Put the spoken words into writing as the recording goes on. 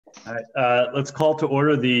All right, let's call to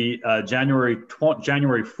order the January 4th,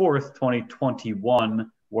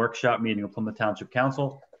 2021 workshop meeting of Plymouth Township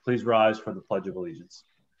Council. Please rise for the Pledge of Allegiance.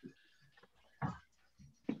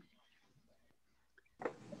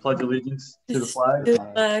 Pledge allegiance to the flag of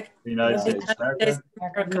the United States of America,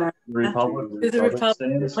 the Republic, to the republic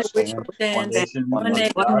stands, which stands one nation,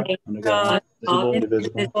 under God,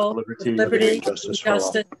 indivisible, with with liberty and justice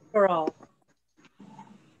for all.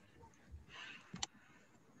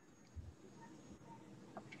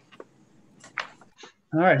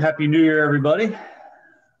 All right, Happy New Year, everybody.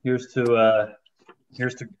 Here's to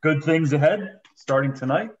good things ahead, starting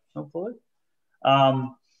tonight, hopefully.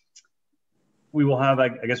 We will have, I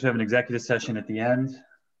guess we have an executive session at the end,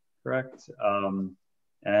 correct?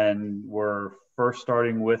 And we're first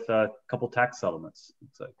starting with a couple tax settlements,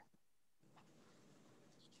 looks like.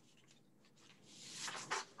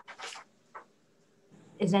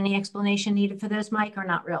 Is any explanation needed for those, Mike, or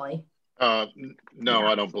not really? No,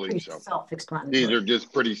 I don't believe so. Self-explanatory. These are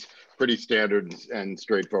just pretty standard and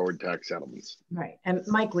straightforward tax settlements. Right, and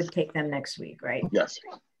Mike would take them next week, right? Yes.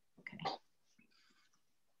 Okay.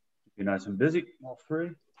 Be nice and busy, all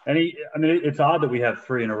three. I mean, it's odd that we have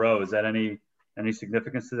three in a row. Is that any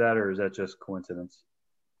significance to that, or is that just coincidence?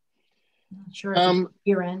 Not sure. If it's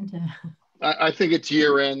year end. I think it's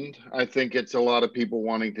year end. I think it's a lot of people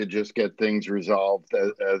wanting to just get things resolved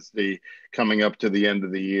as the coming up to the end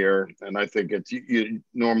of the year. And I think it's, you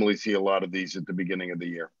normally see a lot of these at the beginning of the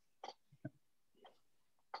year.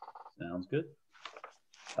 Sounds good.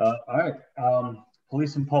 All right.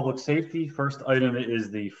 Police and public safety. First item is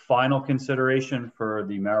the final consideration for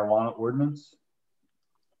the marijuana ordinance.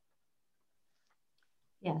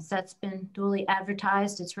 Yes, that's been duly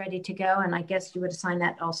advertised. It's ready to go. And I guess you would assign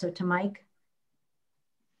that also to Mike.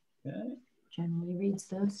 Okay. Generally reads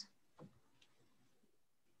those.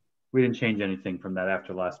 We didn't change anything from that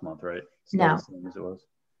after last month, right? Still the same as it was.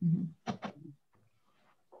 Mm-hmm.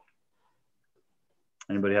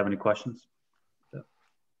 Anybody have any questions?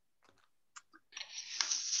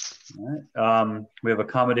 All right. We have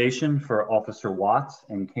accommodation for Officer Watts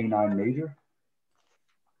and K-9 Major.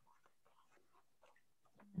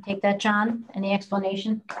 Take that, John. Any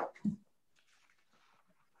explanation?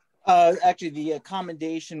 Actually, the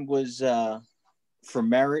commendation was for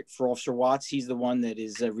merit for Officer Watts. He's the one that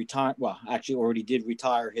is retired. Well, actually already did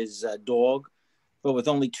retire his dog, but with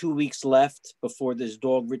only 2 weeks left before this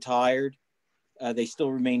dog retired, they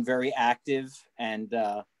still remain very active. And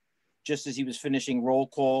just as he was finishing roll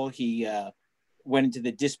call, he went into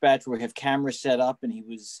the dispatch where we have cameras set up, and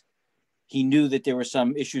he knew that there were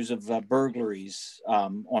some issues of burglaries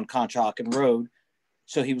on Conshohocken Road.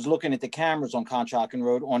 So he was looking at the cameras on Conshohocken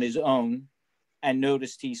Road on his own and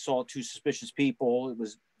noticed he saw two suspicious people. It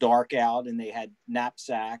was dark out and they had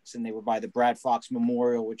knapsacks and they were by the Brad Fox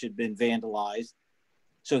Memorial, which had been vandalized.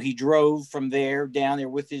 So he drove from there down there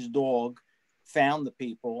with his dog, found the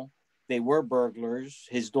people. They were burglars.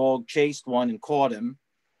 His dog chased one and caught him.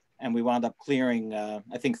 And we wound up clearing, I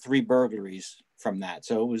think, 3 burglaries from that.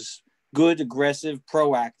 So it was good, aggressive,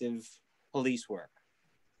 proactive police work.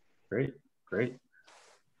 Great, great.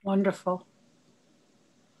 Wonderful.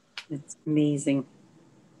 It's amazing.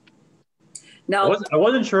 Now, I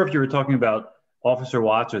wasn't sure if you were talking about Officer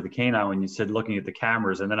Watts or the K-9 when you said looking at the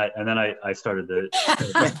cameras, and then I started to.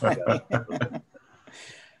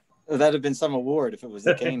 That'd have been some award if it was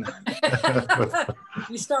the K-9.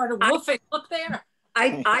 You started woofing. Look there.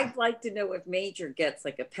 I'd like to know if Major gets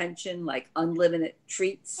like a pension, like unlimited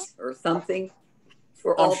treats or something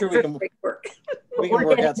for all the great work. We can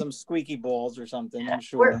work out some squeaky balls or something, I'm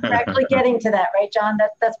sure. We're actually getting to that, right, John?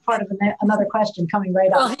 That's part of another question coming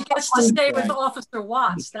right up. Well, he gets to stay with Officer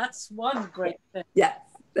Watts. That's one great thing. Yeah,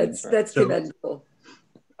 that's commendable.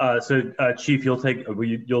 So, Chief, you'll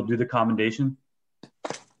do the commendation?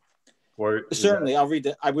 Or certainly, I'll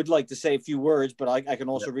read I would like to say a few words, but I can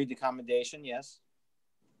also read the commendation, yes.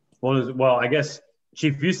 Well, I guess,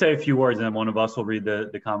 Chief, you say a few words and then one of us will read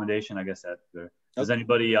the commendation. I guess that's good. Does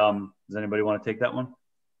anybody want to take that one?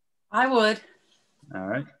 I would. All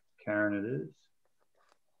right, Karen it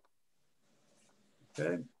is.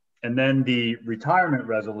 Okay. And then the retirement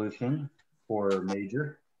resolution for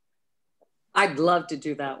Major. I'd love to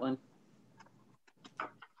do that one.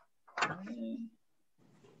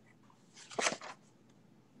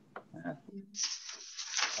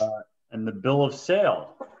 And the bill of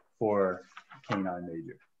sale for K-9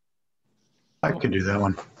 Major. I could do that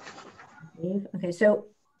one. Okay, so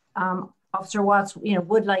Officer Watts,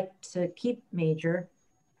 would like to keep Major.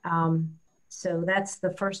 So that's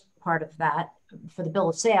the first part of that for the bill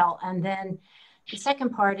of sale. And then the second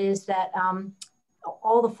part is that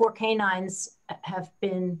all the 4 canines have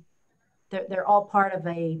been, they're all part of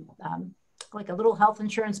a, like a little health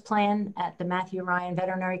insurance plan at the Matthew Ryan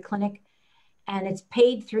Veterinary Clinic. And it's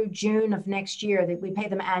paid through June of next year. That we pay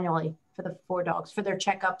them annually for the 4 dogs for their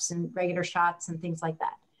checkups and regular shots and things like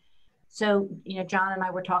that. So, you know, John and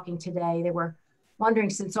I were talking today. They were wondering,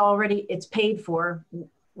 since already it's paid for,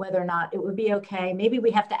 whether or not it would be okay. Maybe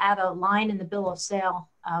we have to add a line in the bill of sale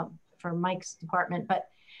for Mike's department, but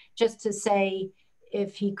just to say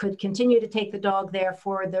if he could continue to take the dog there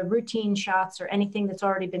for the routine shots or anything that's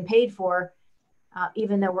already been paid for,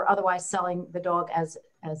 even though we're otherwise selling the dog as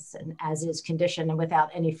an as-is condition and without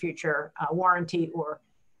any future warranty or,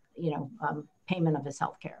 you know, payment of his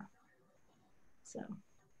health care. So.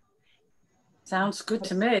 Sounds good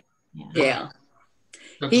to me. Yeah.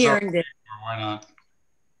 He earned it. Why not?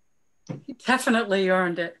 He definitely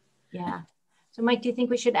earned it. Yeah. So Mike, do you think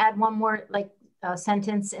we should add one more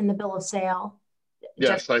sentence in the bill of sale?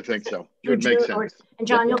 Yes, I think so. It would make sense. And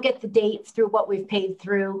John, you'll get the date through what we've paid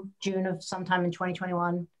through June of sometime in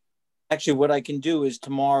 2021. Actually, what I can do is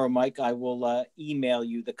tomorrow, Mike, I will email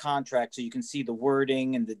you the contract so you can see the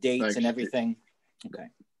wording and the dates and everything. Okay.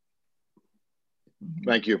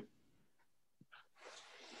 Thank you.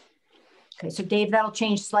 Okay, so Dave, that'll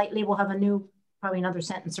change slightly. We'll have a new, probably another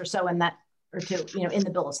sentence or so in that, or two, you know, in the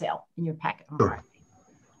bill of sale in your packet. Sure.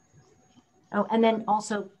 Oh, and then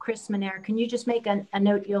also, Chris Manera, can you just make a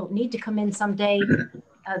note? You'll need to come in someday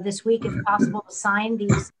this week, if possible, to sign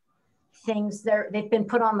these things. They've been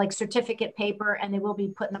put on like certificate paper, and they will be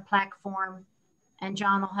put in a plaque form. And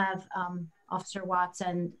John will have Officer Watts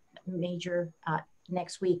and Major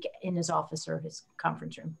next week in his office or his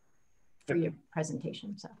conference room for your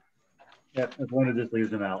presentation. So. Yeah, if one of just leaves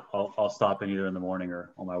them out, I'll stop in either in the morning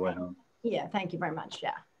or on my way home. Yeah, thank you very much.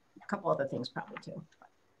 Yeah, a couple other things probably too.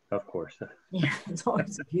 Of course. Yeah, there's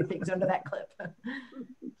always a few things under that clip.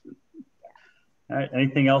 All right,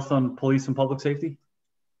 anything else on police and public safety?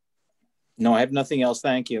 No, I have nothing else.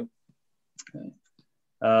 Thank you. Okay.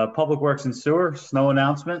 Public Works and Sewer, snow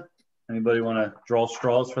announcement. Anybody want to draw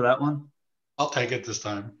straws for that one? I'll take it this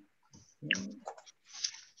time.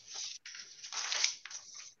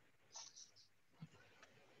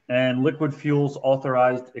 And liquid fuels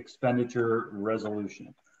authorized expenditure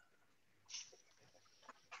resolution.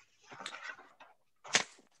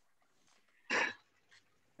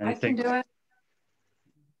 Anything, I can do it.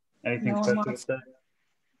 Anything no special to say?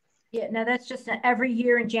 Yeah, no, that's just every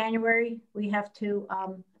year in January, we have to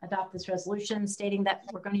adopt this resolution stating that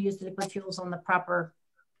we're going to use the liquid fuels on the proper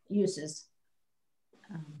uses.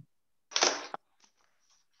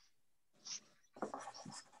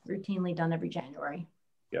 Routinely done every January.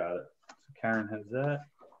 Got it. So Karen has that.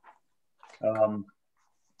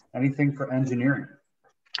 Anything for engineering?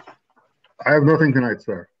 I have nothing tonight,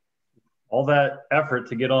 sir. All that effort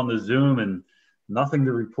to get on the Zoom and nothing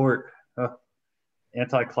to report.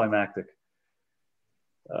 Anticlimactic.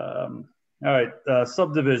 All right,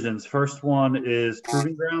 subdivisions. First one is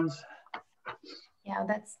Proving Grounds. Yeah,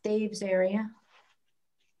 that's Dave's area.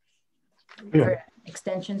 Yeah. For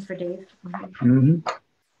extensions for Dave.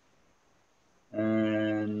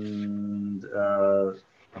 And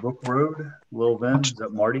Brook Road, Lil Vin, is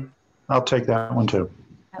that Marty? I'll take that one too.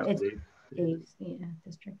 It's Dave's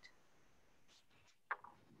district.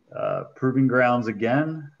 Proving Grounds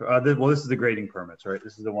again. Well, this is the grading permits, right?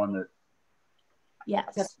 This is the one that.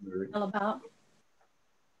 Yes. That's all about.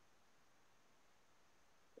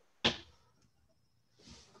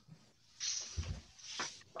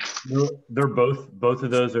 They're both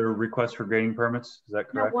of those are requests for grading permits. Is that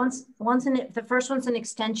correct? No, the first one's an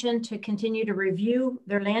extension to continue to review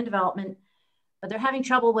their land development, but they're having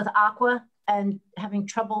trouble with aqua and having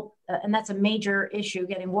trouble, and that's a major issue,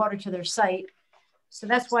 getting water to their site. So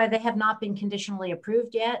that's why they have not been conditionally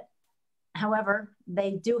approved yet. However,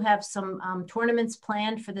 they do have some tournaments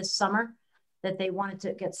planned for this summer that they wanted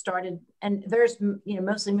to get started. And there's,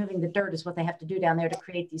 mostly moving the dirt is what they have to do down there to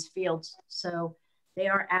create these fields. So they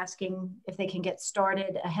are asking if they can get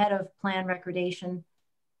started ahead of plan recordation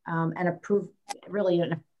and approve really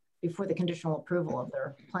before the conditional approval of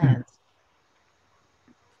their plans.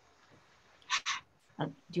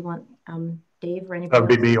 Do you want Dave or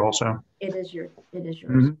anybody? BB also. It is yours.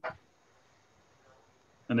 And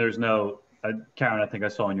there's no, Karen, I think I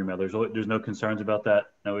saw in your mail, there's no concerns about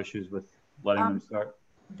that, no issues with letting them start?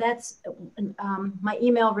 That's, my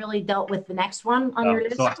email really dealt with the next one on your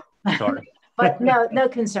list. Sorry. But no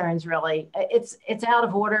concerns really. It's out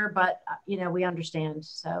of order, but we understand.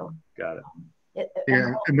 So got it.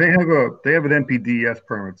 Yeah, and they have an NPDES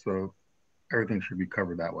permit, so everything should be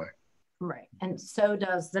covered that way. Right, and so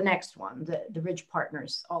does the next one. The Ridge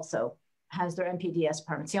Partners also has their NPDES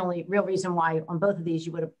permit. It's the only real reason why on both of these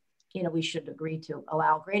you would have, you know, we should agree to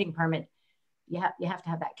allow grading permit. You have to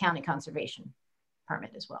have that county conservation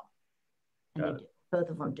permit as well. And they do. Both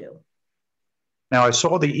of them do. Now, I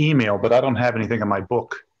saw the email, but I don't have anything in my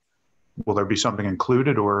book. Will there be something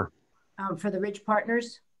included or? For the Ridge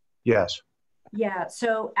Partners? Yes. Yeah,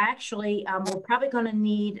 so actually, we're probably going to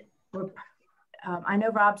need, I know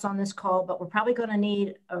Rob's on this call, but we're probably going to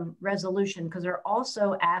need a resolution because they're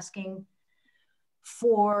also asking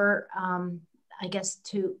for, I guess,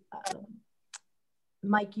 to,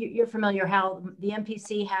 Mike, you're familiar how the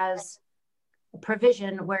MPC has a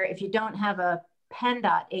provision where if you don't have a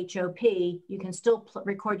PennDOT HOP, you can still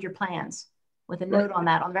record your plans with a note on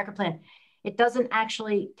that, on the record plan. It doesn't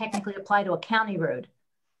actually technically apply to a county road,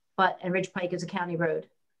 and Ridge Pike is a county road.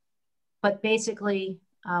 But basically,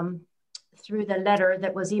 through the letter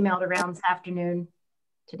that was emailed around this afternoon,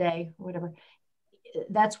 today, or whatever,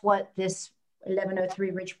 that's what this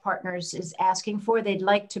 1103 Ridge Partners is asking for. They'd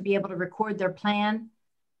like to be able to record their plan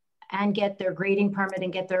and get their grading permit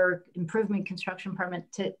and get their improvement construction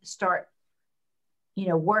permit to start, you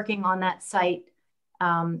know, working on that site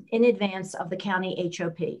in advance of the county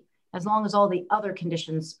HOP, as long as all the other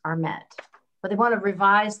conditions are met. But they want to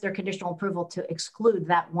revise their conditional approval to exclude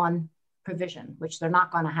that one provision, which they're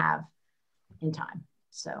not going to have in time.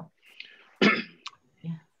 So,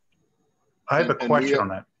 yeah. I have a question on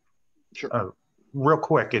that. Sure. Real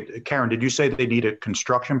quick, Karen, did you say they need a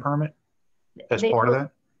construction permit as part of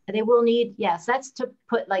that? They will need, yes, that's to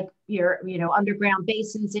put like your, you know, underground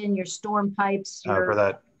basins in, your storm pipes, your for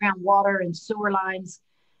that groundwater and sewer lines.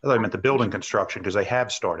 I thought I meant the building construction because they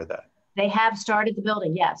have started that. They have started the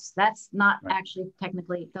building, yes. That's not actually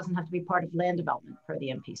technically, it doesn't have to be part of land development for the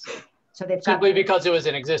MPC. So they've simply because it was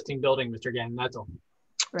an existing building, Mr. Gannon, that's all.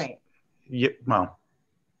 Right. Yeah, well,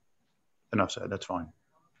 enough said, that's fine.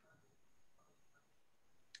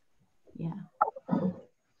 Yeah.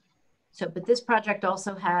 So, but this project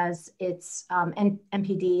also has its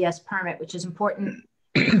NPDES permit, which is important.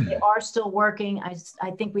 They are still working.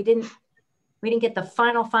 I think we didn't get the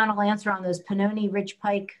final answer on those Pannoni Ridge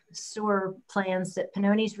Pike sewer plans. That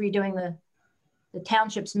Pannoni's redoing the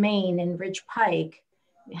township's main in Ridge Pike.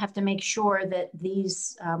 We have to make sure that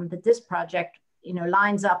these that this project, you know,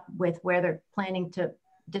 lines up with where they're planning to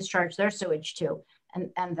discharge their sewage to,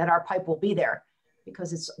 and that our pipe will be there,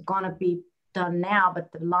 because it's going to be done now,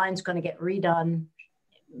 but the line's going to get redone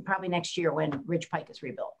probably next year when Ridge Pike is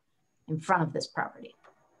rebuilt in front of this property.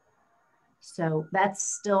 So that's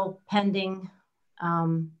still pending.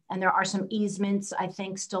 And there are some easements, I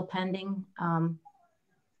think, still pending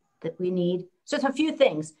that we need. So it's a few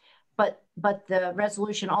things, but the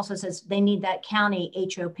resolution also says they need that county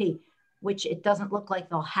HOP, which it doesn't look like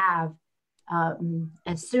they'll have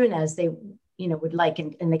as soon as they, you know, would like,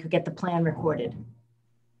 and they could get the plan recorded.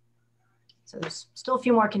 So there's still a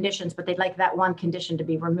few more conditions, but they'd like that one condition to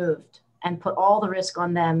be removed and put all the risk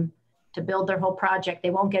on them to build their whole project. They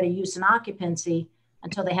won't get a use and occupancy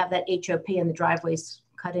until they have that HOP and the driveways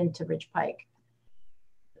cut into Ridge Pike.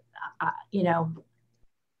 You know,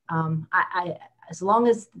 as long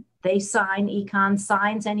as they sign, Econ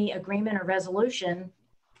signs any agreement or resolution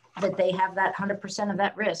that they have that 100% of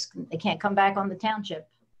that risk, they can't come back on the township,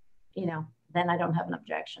 you know, then I don't have an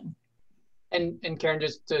objection. And Karen,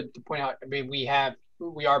 just to point out, I mean, we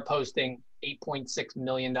are posting $8.6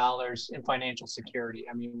 million in financial security.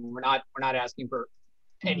 I mean, we're not asking for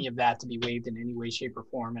any of that to be waived in any way, shape, or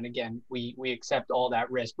form. And again, we accept all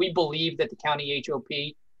that risk. We believe that the county HOP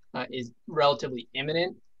is relatively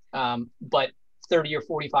imminent, but 30 or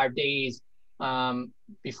 45 days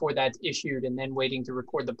before that's issued, and then waiting to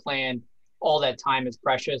record the plan, all that time is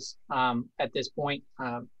precious at this point.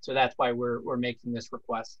 So that's why we're making this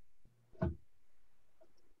request.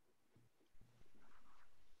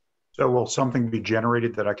 So will something be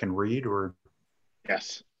generated that I can read, or?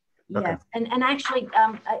 Yes. Okay. Yes, and actually,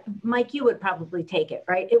 Mike, you would probably take it,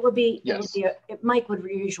 right? It would be, yes. Mike would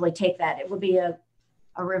usually take that. It would be a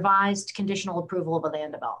revised conditional approval of a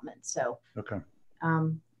land development. So. Okay.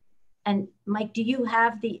 And Mike, do you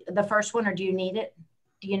have the first one, or do you need it?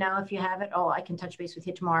 Do you know if you have it? Oh, I can touch base with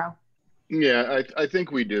you tomorrow. Yeah, I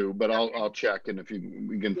think we do, but I'll check, and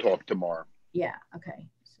we can talk tomorrow. Yeah. Okay.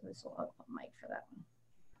 So this will help Mike for that one.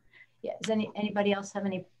 Yeah. Does anybody else have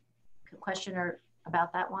any question or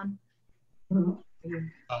about that one? Mm-hmm.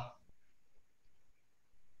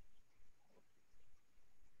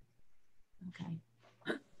 Okay.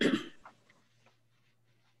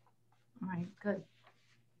 All right. Good.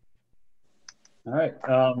 All right.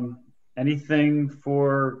 Anything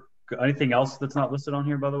else that's not listed on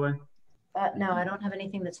here, by the way? No, I don't have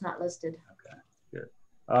anything that's not listed. Okay. Good.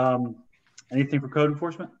 Anything for code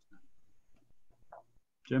enforcement?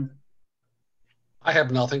 Jim? I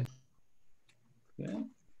have nothing. Okay.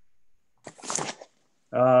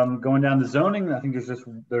 Going down to zoning, I think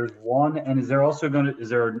there's one, and is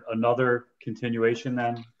there another continuation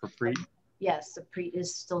then for pre? Yes, the pre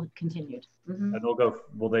is still continued. And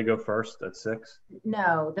will they go first at 6?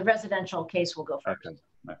 No, the residential case will go first.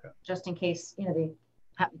 Okay. Just in case, they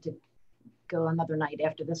happen to go another night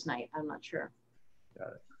after this night. I'm not sure.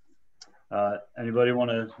 Got it. Anybody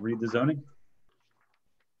want to read the zoning?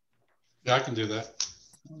 Yeah, I can do that.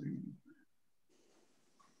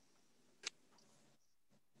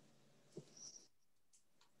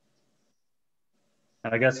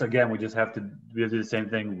 And I guess, again, we have to do the same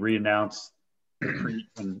thing, re-announce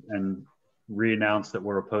and re-announce that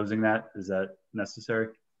we're opposing that. Is that necessary?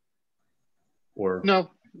 Or No,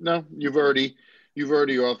 you've already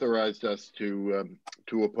authorized us to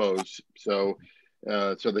oppose. So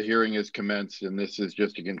the hearing is commenced, and this is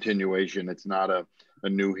just a continuation. It's not a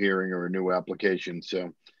new hearing or a new application.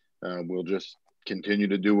 So we'll just continue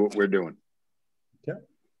to do what we're doing. Okay.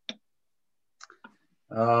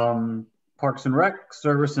 Parks and Rec,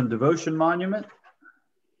 Service and Devotion Monument.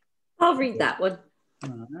 I'll read that one.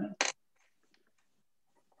 All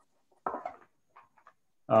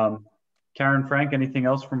right. Karen, Frank, anything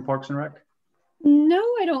else from Parks and Rec? No,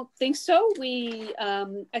 I don't think so.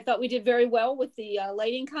 I thought we did very well with the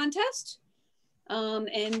lighting contest.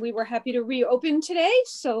 And we were happy to reopen today.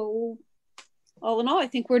 So all in all, I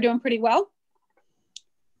think we're doing pretty well.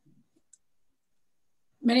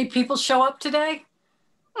 Many people show up today?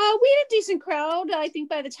 We had a decent crowd. I think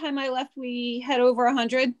by the time I left, we had over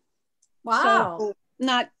 100. Wow. So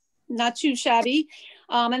not too shabby.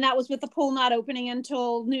 And that was with the pool not opening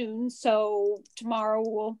until noon. So tomorrow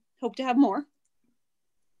we'll hope to have more.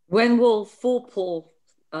 When will full pool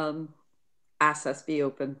access be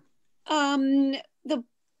open?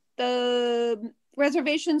 The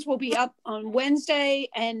reservations will be up on Wednesday,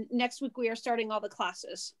 and next week we are starting all the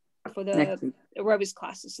classes for the aerobics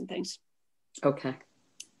classes and things. Okay.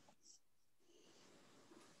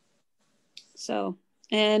 So,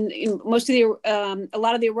 and most of the, a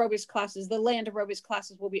lot of the aerobics classes, the land aerobics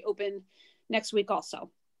classes will be open next week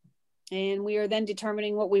also. And we are then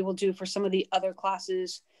determining what we will do for some of the other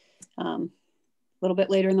classes a little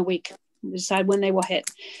bit later in the week. Decide when they will hit.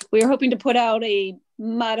 We are hoping to put out a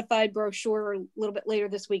modified brochure a little bit later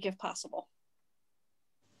this week if possible.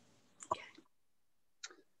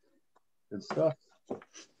 Good stuff. All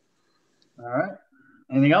right.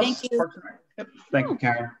 Anything else? Thank you. Yep. Thank you,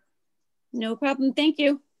 Karen. No problem. Thank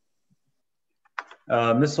you.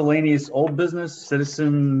 Miscellaneous old business,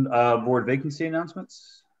 citizen board vacancy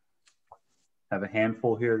announcements. Have a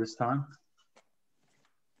handful here this time.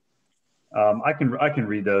 I can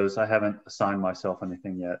read those. I haven't assigned myself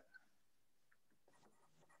anything yet.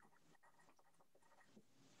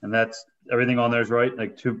 And that's everything on there is right.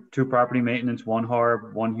 Like two property maintenance, 1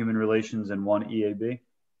 HARB, 1 human relations, and 1 EAB.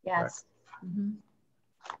 Yes.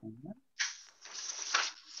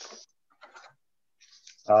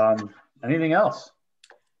 Right. Anything else?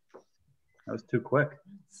 That was too quick.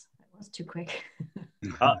 That was too quick.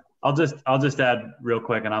 I'll just add real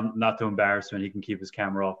quick, and I'm not to embarrass him, and he can keep his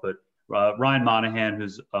camera off, but Ryan Monahan,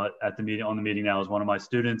 who's at the meeting now, is one of my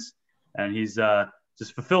students, and he's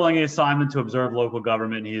just fulfilling an assignment to observe local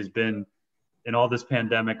government. And he has been, in all this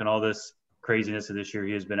pandemic and all this craziness of this year,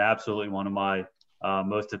 he has been absolutely one of my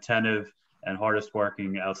most attentive and hardest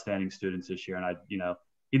working, outstanding students this year. And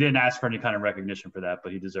he didn't ask for any kind of recognition for that,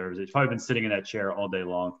 but he deserves it. He's probably been sitting in that chair all day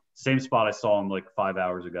long. Same spot I saw him like 5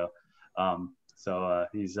 hours ago. So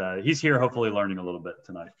he's here, hopefully learning a little bit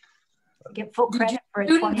tonight. Get full credit for a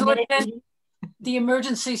 20-minute meeting. The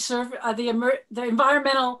emergency service, the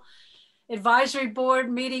environmental advisory board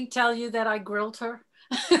meeting tell you that I grilled her?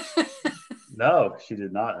 No, she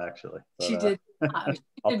did not actually. But, she did. She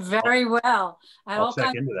did very well. I had all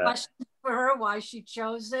kinds of questions for her, why she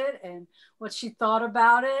chose it and what she thought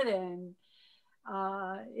about it, and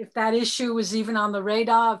if that issue was even on the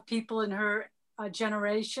radar of people in her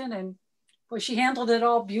generation. And boy, she handled it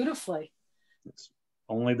all beautifully. It's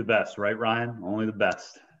only the best, right, Ryan? Only the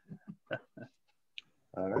best.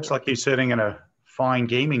 Looks like he's sitting in a fine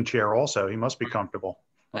gaming chair also. He must be comfortable.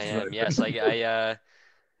 I am, yes.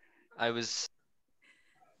 I was...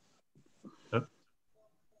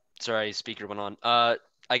 Sorry, speaker went on.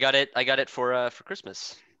 I got it for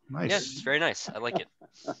Christmas. Nice. Yeah, it's very nice. I like it.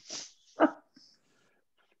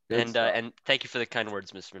 And thank you for the kind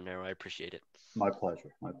words, Mr. Monero. I appreciate it. My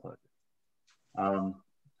pleasure. My pleasure. All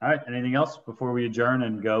right. Anything else before we adjourn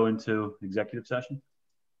and go into executive session?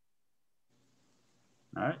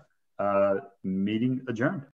 All right. Meeting adjourned.